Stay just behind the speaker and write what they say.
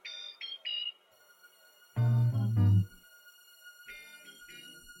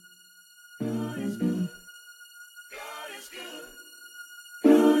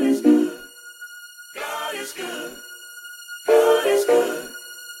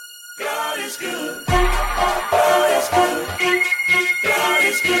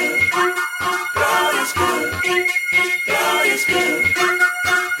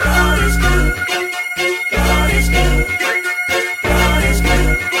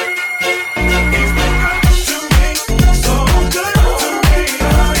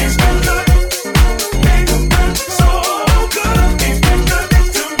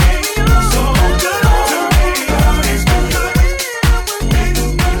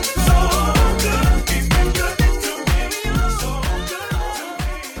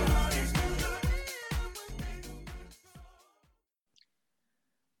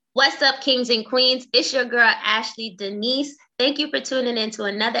What's up, kings and queens? It's your girl, Ashley Denise. Thank you for tuning in to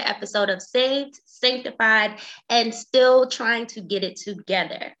another episode of Saved, Sanctified, and Still Trying to Get It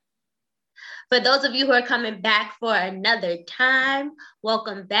Together. For those of you who are coming back for another time,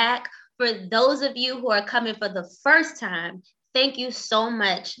 welcome back. For those of you who are coming for the first time, thank you so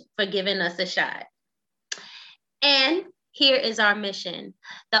much for giving us a shot. And here is our mission.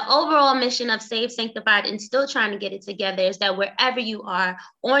 The overall mission of Saved, Sanctified, and Still Trying to Get It Together is that wherever you are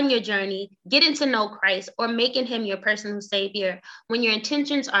on your journey, getting to know Christ or making him your personal savior, when your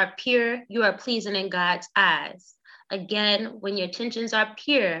intentions are pure, you are pleasing in God's eyes. Again, when your intentions are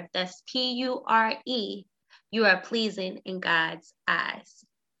pure, that's P-U-R-E, you are pleasing in God's eyes.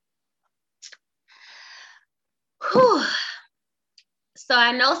 Whew. So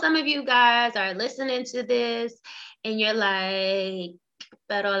I know some of you guys are listening to this and you're like,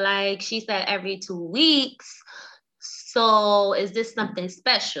 but like she said every 2 weeks. So is this something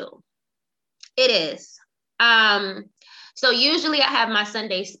special? It is. So usually I have my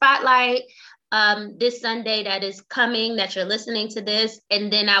Sunday spotlight. This Sunday that is coming, that you're listening to this,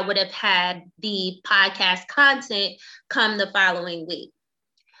 and then I would have had the podcast content come the following week.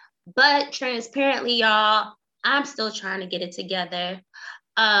 But transparently, y'all, I'm still trying to get it together.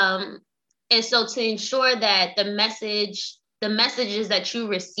 And so to ensure that the messages that you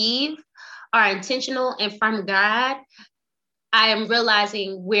receive are intentional and from God, I am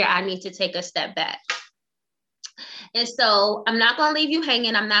realizing where I need to take a step back. And so I'm not going to leave you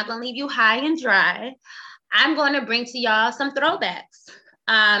hanging. I'm not going to leave you high and dry. I'm going to bring to y'all some throwbacks.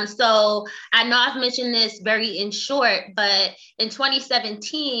 So I know I've mentioned this very in short, but in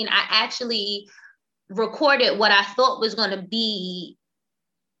 2017, I actually recorded what I thought was going to be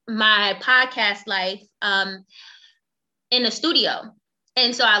my podcast life in a studio.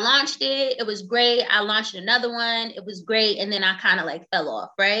 And so I launched it. It was great. I launched another one. It was great. And then I kind of like fell off,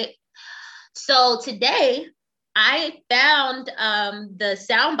 right? So today I found the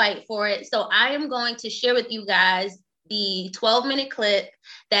soundbite for it. So I am going to share with you guys the 12-minute clip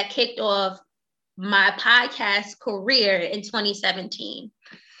that kicked off my podcast career in 2017.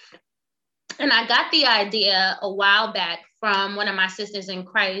 And I got the idea a while back from one of my sisters in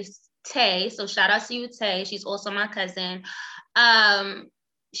Christ, Tay. So shout out to you, Tay. She's also my cousin.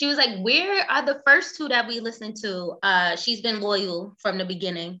 She was like, where are the first two that we listened to? She's been loyal from the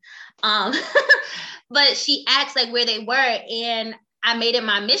beginning. But she asked like where they were. And I made it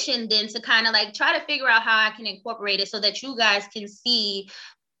my mission then to kind of like try to figure out how I can incorporate it so that you guys can see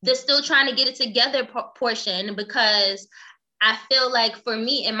the still trying to get it together portion, because I feel like for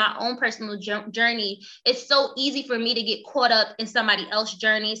me in my own personal journey, it's so easy for me to get caught up in somebody else's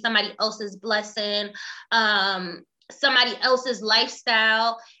journey, somebody else's blessing, somebody else's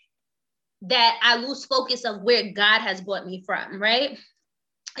lifestyle, that I lose focus of where God has brought me from, right?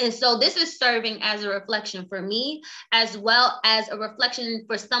 And so this is serving as a reflection for me, as well as a reflection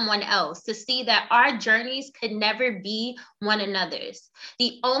for someone else, to see that our journeys could never be one another's.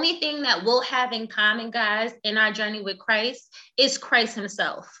 The only thing that we'll have in common, guys, in our journey with Christ is Christ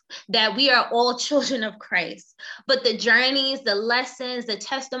himself, that we are all children of Christ. But the journeys, the lessons, the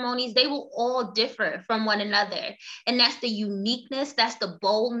testimonies, they will all differ from one another. And that's the uniqueness, that's the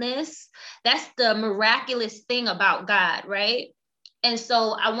boldness, that's the miraculous thing about God, right? And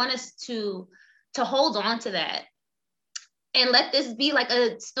so I want us to hold on to that and let this be like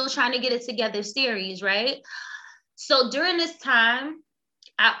a still trying to get it together series, right? So during this time,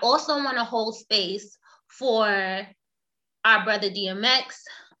 I also want to hold space for our brother DMX.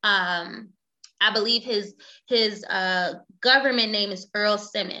 I believe his government name is Earl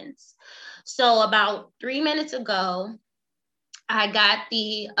Simmons. So about 3 minutes ago, I got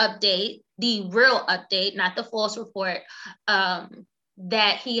the update, the real update, not the false report,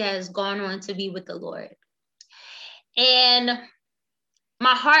 that he has gone on to be with the Lord. And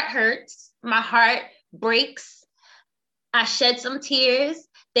my heart hurts, my heart breaks. I shed some tears.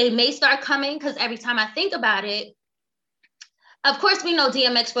 They may start coming because every time I think about it, of course, we know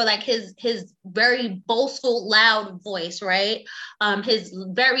DMX for like his very boastful, loud voice, right? His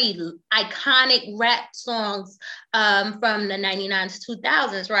very iconic rap songs from the 99s,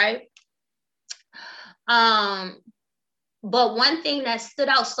 2000s, right? But one thing that stood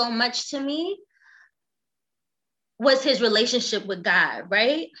out so much to me was his relationship with God,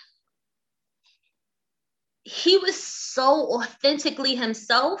 right? He was so authentically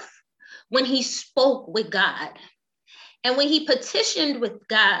himself when he spoke with God. And when he petitioned with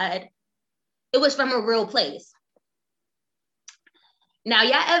God, it was from a real place. Now,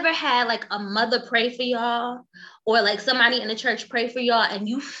 y'all ever had like a mother pray for y'all, or like somebody in the church pray for y'all, and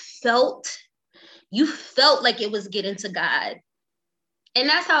you felt like it was getting to God? And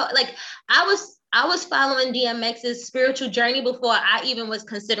that's how, like, I was following DMX's spiritual journey before I even was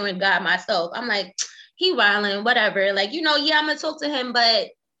considering God myself. I'm like, he wilding, whatever. Like, yeah, I'm gonna talk to him, but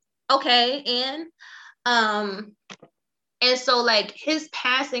okay. And so like his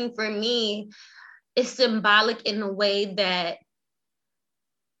passing for me is symbolic in a way that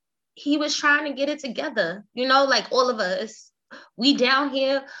he was trying to get it together, like all of us, we down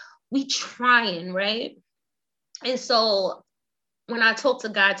here, we trying, right? And so when I talked to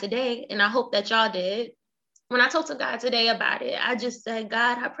God today, and I hope that y'all did, when I talked to God today about it, I just said,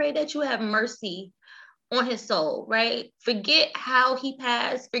 God, I pray that you have mercy on his soul, right? Forget how he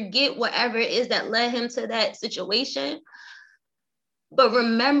passed, forget whatever it is that led him to that situation. But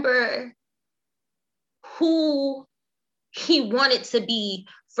remember who he wanted to be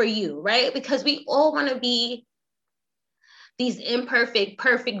for you, right? Because we all want to be these imperfect,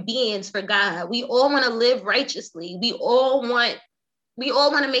 perfect beings for God. We all want to live righteously. We all want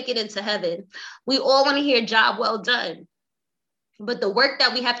to make it into heaven. We all want to hear job well done. But the work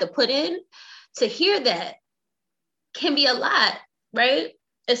that we have to put in to hear that can be a lot, right?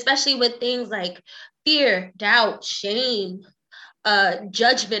 Especially with things like fear, doubt, shame,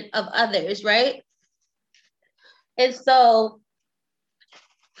 judgment of others, right? And so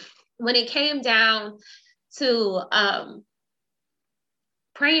when it came down to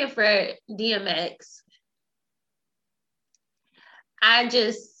praying for DMX, I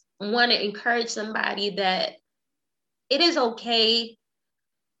just want to encourage somebody that it is okay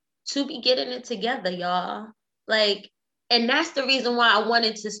to be getting it together, y'all. Like, and that's the reason why I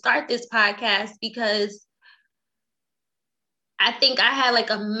wanted to start this podcast, because I think I had like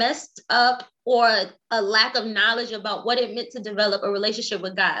a messed up or a lack of knowledge about what it meant to develop a relationship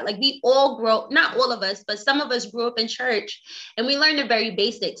with God. Like we all grow, not all of us, but some of us grew up in church and we learned the very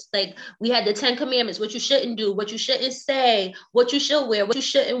basics. Like we had the 10 commandments, what you shouldn't do, what you shouldn't say, what you should wear, what you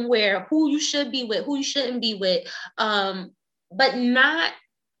shouldn't wear, who you should be with, who you shouldn't be with. But not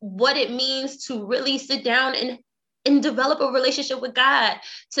what it means to really sit down and develop a relationship with God,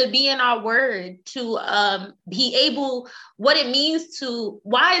 to be in our word, to be able, what it means to,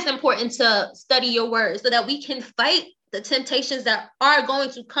 why it's important to study your word so that we can fight the temptations that are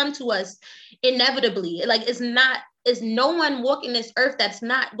going to come to us inevitably. Like it's no one walking this earth that's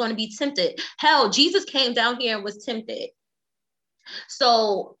not going to be tempted. Hell, Jesus came down here and was tempted.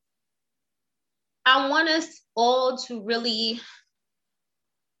 So I want us all to really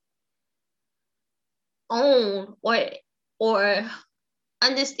own or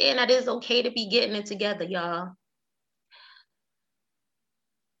understand that it's okay to be getting it together, y'all.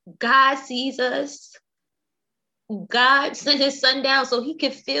 God sees us. God sent his son down so he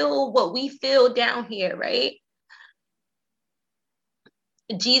could feel what we feel down here, right?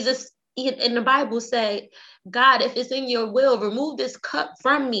 Jesus in the Bible said, God, if it's in your will, remove this cup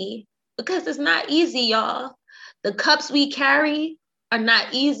from me, because it's not easy, y'all. The cups we carry are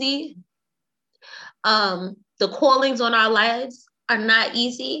not easy. The callings on our lives are not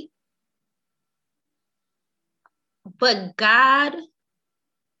easy. But God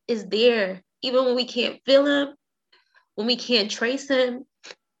is there, even when we can't feel him, when we can't trace him,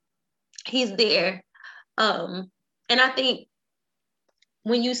 he's there. And I think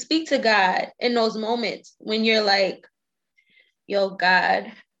when you speak to God in those moments, when you're like, yo,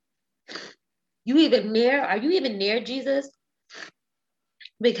 God, you even near? Are you even near, Jesus?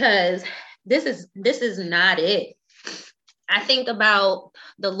 Because this is not it. I think about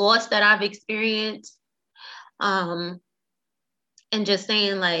the loss that I've experienced, and just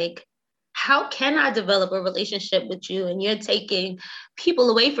saying like, how can I develop a relationship with you and you're taking people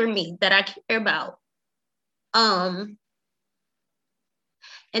away from me that I care about? And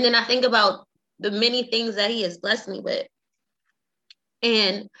then I think about the many things that he has blessed me with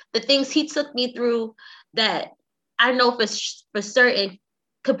and the things he took me through that I know for certain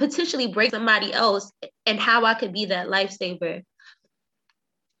could potentially break somebody else, and how I could be that lifesaver.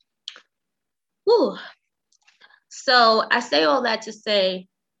 Whew. So I say all that to say,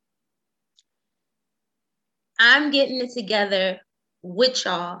 I'm getting it together with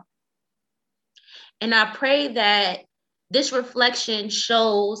y'all. And I pray that this reflection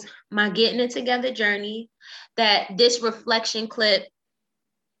shows my getting it together journey, that this reflection clip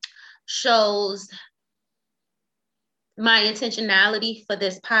shows my intentionality for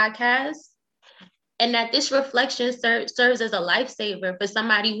this podcast, and that this reflection serves as a lifesaver for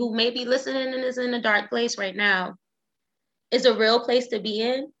somebody who may be listening and is in a dark place right now. It's a real place to be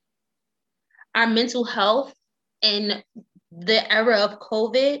in. Our mental health in the era of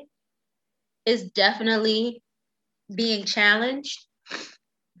COVID is definitely being challenged.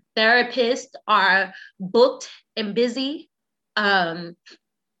 Therapists are booked and busy. And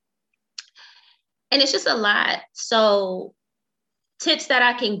it's just a lot. So tips that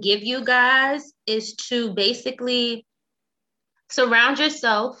I can give you guys is to basically surround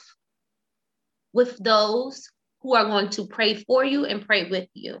yourself with those who are going to pray for you and pray with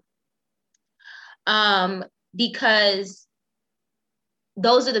you. Because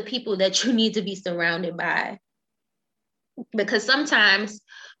those are the people that you need to be surrounded by. Because sometimes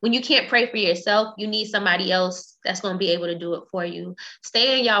when you can't pray for yourself, you need somebody else that's going to be able to do it for you.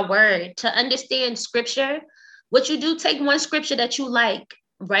 Stay in your word. To understand scripture, what you do, take one scripture that you like,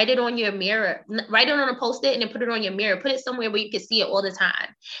 write it on your mirror, write it on a Post-it and then put it on your mirror, put it somewhere where you can see it all the time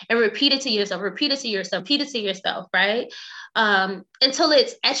and repeat it to yourself, right? Until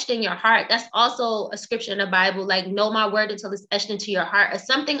it's etched in your heart. That's also a scripture in the Bible, like know my word until it's etched into your heart or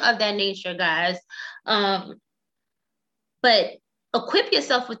something of that nature, guys. But equip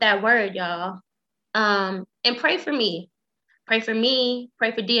yourself with that word, y'all. And pray for me. Pray for me.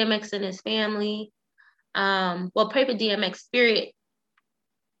 Pray for DMX and his family. Pray for DMX spirit.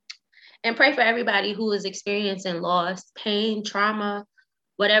 And pray for everybody who is experiencing loss, pain, trauma,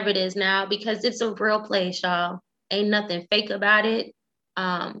 whatever it is now, because it's a real place, y'all. Ain't nothing fake about it.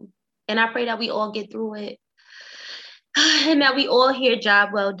 And I pray that we all get through it and that we all hear job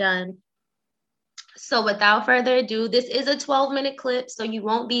well done. So without further ado, this is a 12-minute clip, so you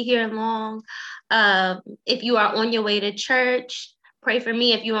won't be here long. If you are on your way to church, pray for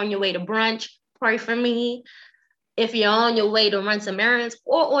me. If you're on your way to brunch, pray for me. If you're on your way to run some errands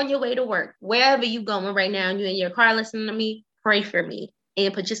or on your way to work, wherever you're going right now and you're in your car listening to me, pray for me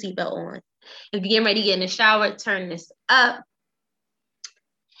and put your seatbelt on. If you're getting ready to get in the shower, turn this up.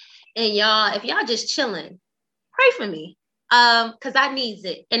 And y'all, if y'all just chilling, pray for me. Because I needs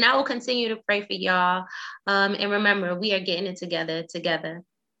it. And I will continue to pray for y'all. And remember, we are getting it together.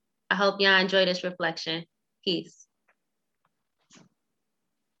 I hope y'all enjoy this reflection. Peace.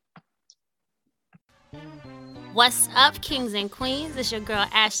 What's up, kings and queens? It's your girl,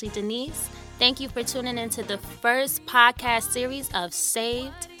 Ashley Denise. Thank you for tuning into the first podcast series of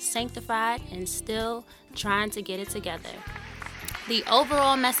Saved, Sanctified, and Still Trying to Get It Together. The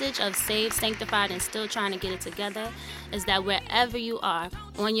overall message of Saved, Sanctified, and Still Trying to Get It Together is that wherever you are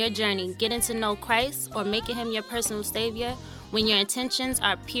on your journey, getting to know Christ or making him your personal savior, when your intentions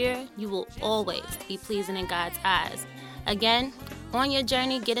are pure, you will always be pleasing in God's eyes. Again, on your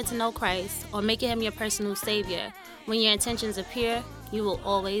journey, getting to know Christ or making him your personal savior, when your intentions are pure, you will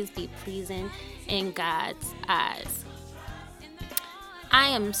always be pleasing in God's eyes. I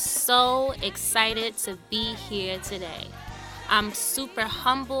am so excited to be here today. I'm super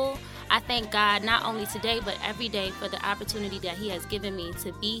humble. I thank God not only today, but every day for the opportunity that he has given me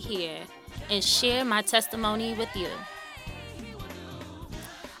to be here and share my testimony with you.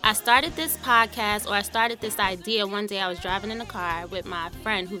 I started this podcast, or I started this idea one day. I was driving in the car with my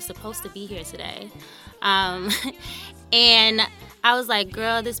friend who's supposed to be here today. And I was like,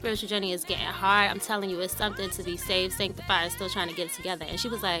 girl, this spiritual journey is getting hard. I'm telling you, it's something to be saved, sanctified, and still trying to get it together. And she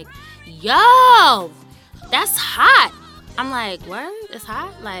was like, yo, that's hot. I'm like, word? It's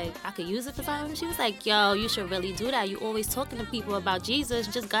hot? Like, I could use it for something? She was like, yo, you should really do that. You always talking to people about Jesus.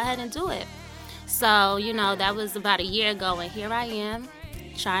 Just go ahead and do it. So, that was about a year ago, and here I am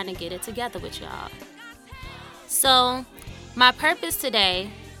trying to get it together with y'all. So, my purpose today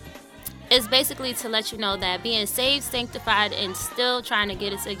is basically to let you know that being saved, sanctified, and still trying to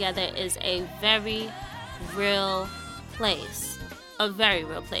get it together is a very real place. A very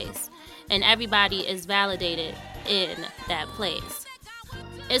real place. And everybody is validated in that place.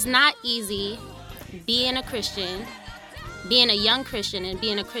 It's not easy being a Christian, being a young Christian, and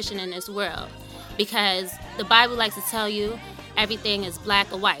being a Christian in this world, because the Bible likes to tell you everything is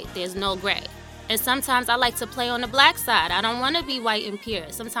black or white. There's no gray. And sometimes I like to play on the black side. I don't want to be white and pure.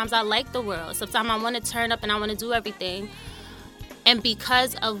 Sometimes I like the world. Sometimes I want to turn up and I want to do everything. And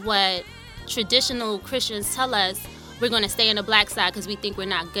because of what traditional Christians tell us, we're going to stay on the black side because we think we're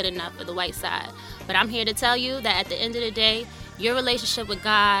not good enough for the white side. But I'm here to tell you that at the end of the day, your relationship with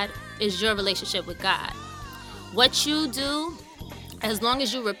God is your relationship with God. What you do, as long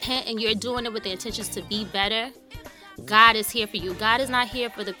as you repent and you're doing it with the intentions to be better, God is here for you. God is not here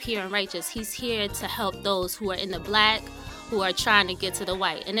for the pure and righteous. He's here to help those who are in the black, who are trying to get to the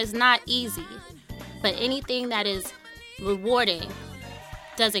white. And it's not easy, but anything that is rewarding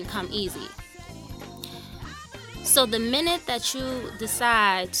doesn't come easy. So the minute that you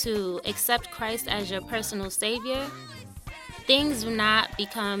decide to accept Christ as your personal Savior, things do not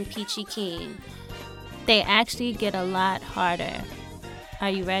become peachy keen. They actually get a lot harder. Are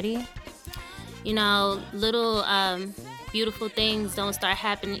you ready? You know, little beautiful things don't start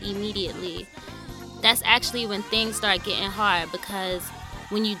happening immediately. That's actually when things start getting hard, because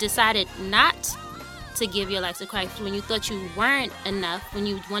when you decided not to give your life to Christ, when you thought you weren't enough, when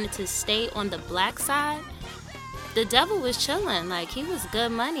you wanted to stay on the black side, the devil was chilling. Like, he was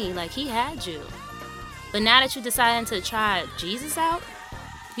good money. Like, he had you. But now that you decided to try Jesus out,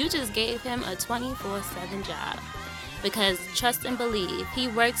 you just gave him a 24/7 job. Because trust and believe, he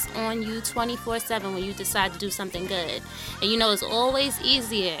works on you 24/7 when you decide to do something good. And you know, it's always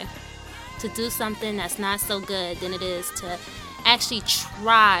easier to do something that's not so good than it is to actually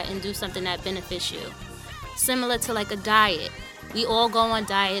try and do something that benefits you. Similar to like a diet. We all go on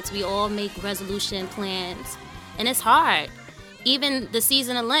diets. We all make resolution plans. And it's hard. Even the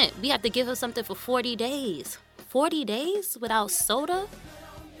season of Lent, we have to give up something for 40 days. 40 days without soda?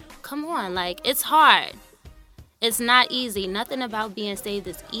 Come on, like, it's hard. It's not easy. Nothing about being saved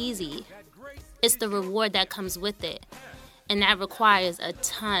is easy. It's the reward that comes with it. And that requires a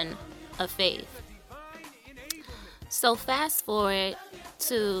ton of faith. So fast forward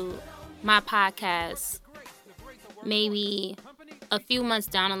to my podcast, maybe a few months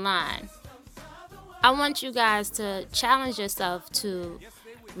down the line. I want you guys to challenge yourself to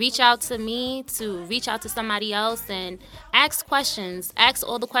reach out to me, to reach out to somebody else, and ask questions. Ask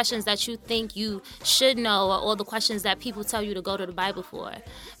all the questions that you think you should know, or all the questions that people tell you to go to the Bible for.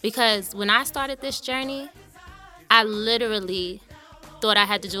 Because when I started this journey, I literally thought I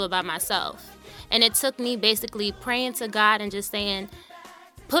had to do it by myself. And it took me basically praying to God and just saying,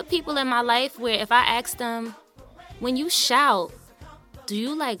 put people in my life where if I ask them, when you shout, do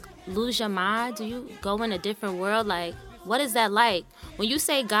you like lose your mind? Do you go in a different world? Like, what is that like? When you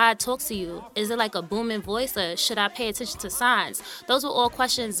say God talks to you, is it like a booming voice, or should I pay attention to signs? Those were all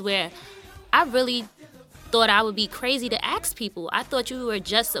questions where I really thought I would be crazy to ask people. I thought you were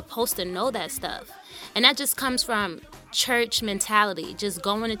just supposed to know that stuff. And that just comes from church mentality, just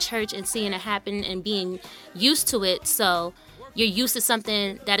going to church and seeing it happen and being used to it. So you're used to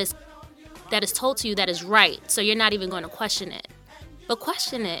something that is told to you that is right. So you're not even going to question it. But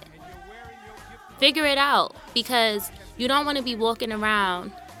question it. Figure it out, because you don't want to be walking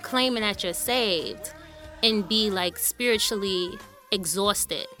around claiming that you're saved and be like spiritually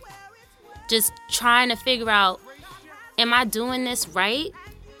exhausted. Just trying to figure out, am I doing this right?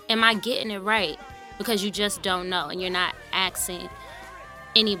 Am I getting it right? Because you just don't know, and you're not asking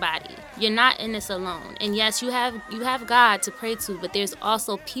anybody. You're not in this alone. And yes, you have God to pray to, but there's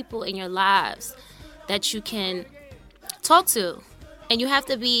also people in your lives that you can talk to. And you have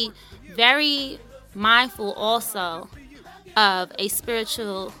to be very mindful also of a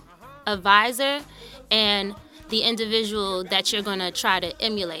spiritual advisor and the individual that you're going to try to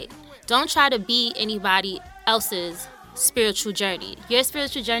emulate. Don't try to be anybody else's spiritual journey. Your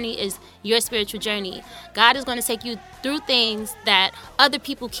spiritual journey is your spiritual journey. God is going to take you through things that other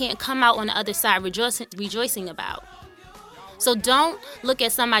people can't come out on the other side rejoicing about. So don't look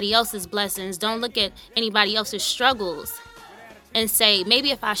at somebody else's blessings. Don't look at anybody else's struggles and say,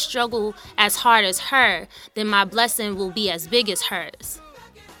 maybe if I struggle as hard as her, then my blessing will be as big as hers.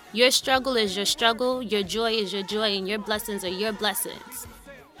 Your struggle is your struggle, your joy is your joy, and your blessings are your blessings.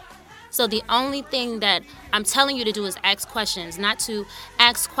 So the only thing that I'm telling you to do is ask questions, not to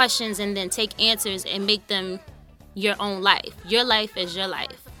ask questions and then take answers and make them your own life. Your life is your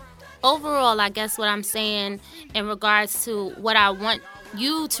life. Overall, I guess what I'm saying in regards to what I want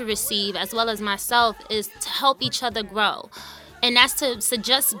you to receive, as well as myself, is to help each other grow. And that's to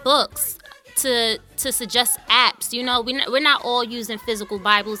suggest books, to suggest apps. You know, we're not all using physical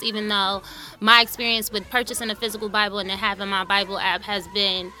Bibles, even though my experience with purchasing a physical Bible and then having my Bible app has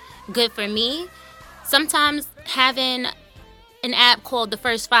been good for me. Sometimes having an app called the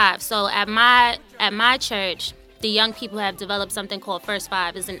First Five. So at my church, the young people have developed something called First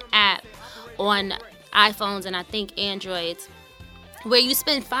Five. It's an app on iPhones and I think Androids, where you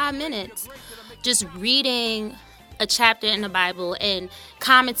spend 5 minutes just reading a chapter in the Bible and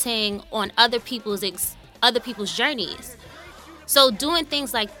commenting on other people's other people's journeys. So doing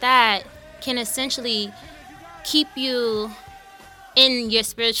things like that can essentially keep you in your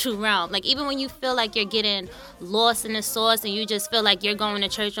spiritual realm. Like, even when you feel like you're getting lost in the sauce and you just feel like you're going to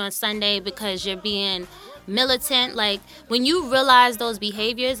church on Sunday because you're being militant, like, when you realize those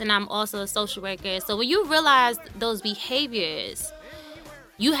behaviors, and I'm also a social worker, so when you realize those behaviors,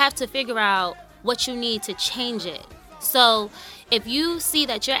 you have to figure out what you need to change it. So if you see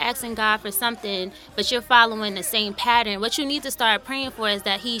that you're asking God for something, but you're following the same pattern, what you need to start praying for is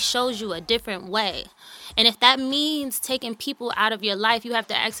that He shows you a different way. And if that means taking people out of your life, you have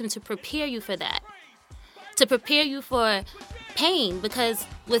to ask Him to prepare you for that, to prepare you for pain, because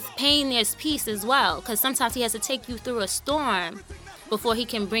with pain there's peace as well, because sometimes He has to take you through a storm before He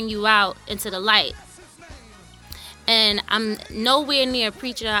can bring you out into the light. And I'm nowhere near a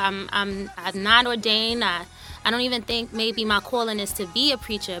preacher. I'm not ordained. I don't even think maybe my calling is to be a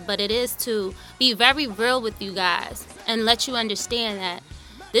preacher, but it is to be very real with you guys and let you understand that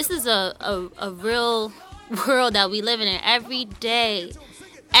this is a real world that we live in every day.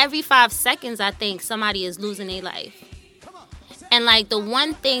 Every 5 seconds, I think somebody is losing their life. And like, the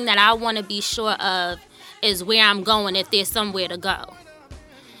one thing that I want to be sure of is where I'm going if there's somewhere to go.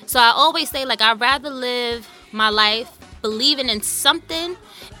 So I always say, like, I'd rather live my life believing in something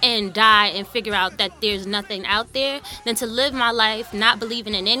and die and figure out that there's nothing out there than to live my life not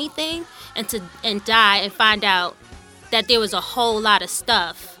believing in anything and die and find out that there was a whole lot of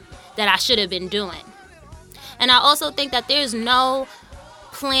stuff that I should have been doing. And I also think that there's no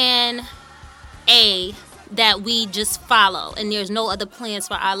plan A that we just follow, and there's no other plans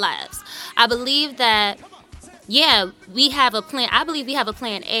for our lives. I believe that, yeah, we have a plan. I believe we have a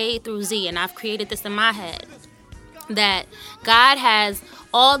plan A through Z, and I've created this in my head, that God has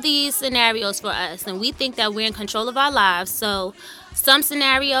all these scenarios for us, and we think that we're in control of our lives. So some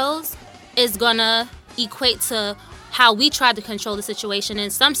scenarios is going to equate to how we try to control the situation,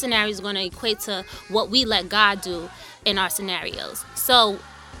 and some scenarios are going to equate to what we let God do in our scenarios. So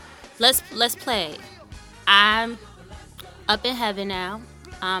let's play. I'm up in heaven now.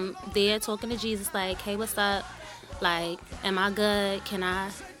 I'm there talking to Jesus like, hey, what's up? Like, am I good? Can I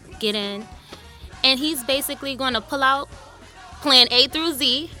get in? And He's basically going to pull out plan A through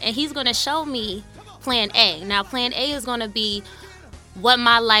Z, and He's going to show me plan A. Now, plan A is going to be what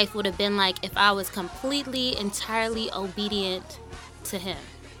my life would have been like if I was completely, entirely obedient to Him.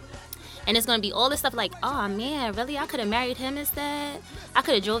 And it's going to be all this stuff like, oh, man, really? I could have married him instead? I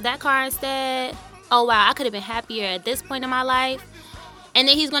could have drove that car instead? Oh, wow, I could have been happier at this point in my life. And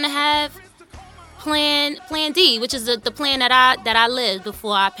then He's going to have plan D, which is the plan that I lived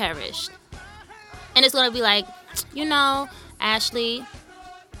before I perished. And it's going to be like, you know, Ashley,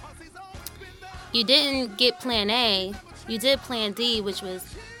 you didn't get plan A. You did plan D, which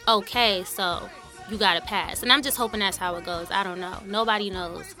was okay, so you got to pass. And I'm just hoping that's how it goes. I don't know. Nobody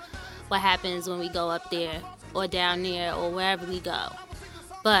knows what happens when we go up there or down there or wherever we go.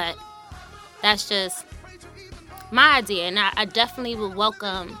 But that's just my idea. And I definitely would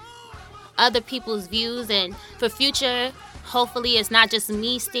welcome other people's views. And for future, hopefully it's not just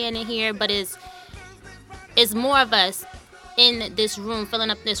me standing here, but it's more of us in this room, filling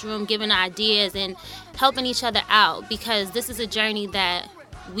up this room, giving ideas and helping each other out, because this is a journey that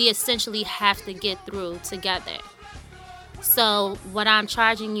we essentially have to get through together. So what I'm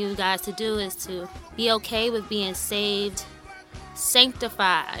charging you guys to do is to be okay with being saved,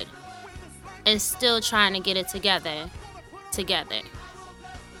 sanctified, and still trying to get it together.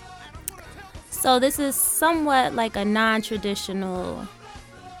 So this is somewhat like a non-traditional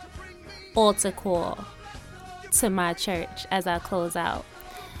altar call to my church as I close out.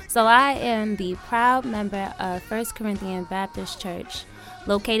 So I am the proud member of First Corinthian Baptist Church,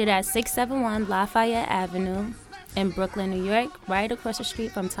 located at 671 Lafayette Avenue in Brooklyn, New York, right across the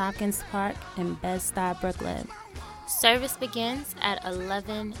street from Tompkins Park in Bed-Stuy, Brooklyn. Service begins at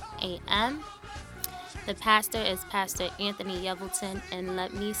 11 a.m. The pastor is Pastor Anthony Yevelton, and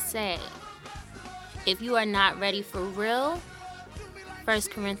let me say, if you are not ready for real,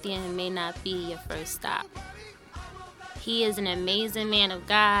 First Corinthian may not be your first stop. He is an amazing man of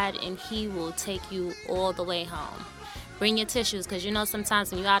God, and He will take you all the way home. Bring your tissues, because you know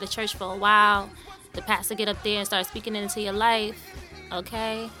sometimes when you're out of church for a while, the pastor get up there and start speaking into your life,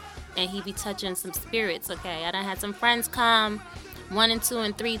 okay? And he be touching some spirits, okay? I done had some friends come 1 and 2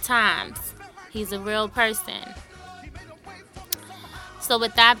 and 3 times. He's a real person. So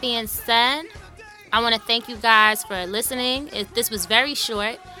with that being said, I want to thank you guys for listening. This was very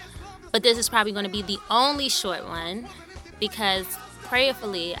short, but this is probably going to be the only short one, because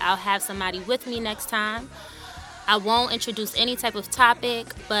prayerfully I'll have somebody with me next time. I won't introduce any type of topic,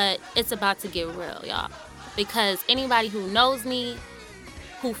 but it's about to get real, y'all. because anybody who knows me,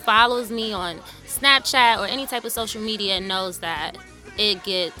 who follows me on Snapchat or any type of social media knows that it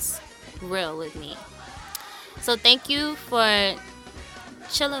gets real with me. So thank you for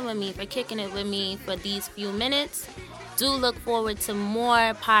chilling with me, for kicking it with me for these few minutes. Do look forward to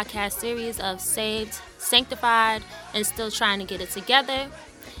more podcast series of Saved, Sanctified, and Still Trying to Get It Together.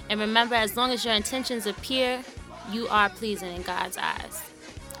 And remember, as long as your intentions are pure, you are pleasing in God's eyes.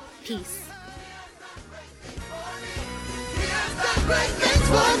 Peace. Great things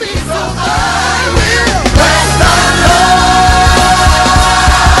for me, so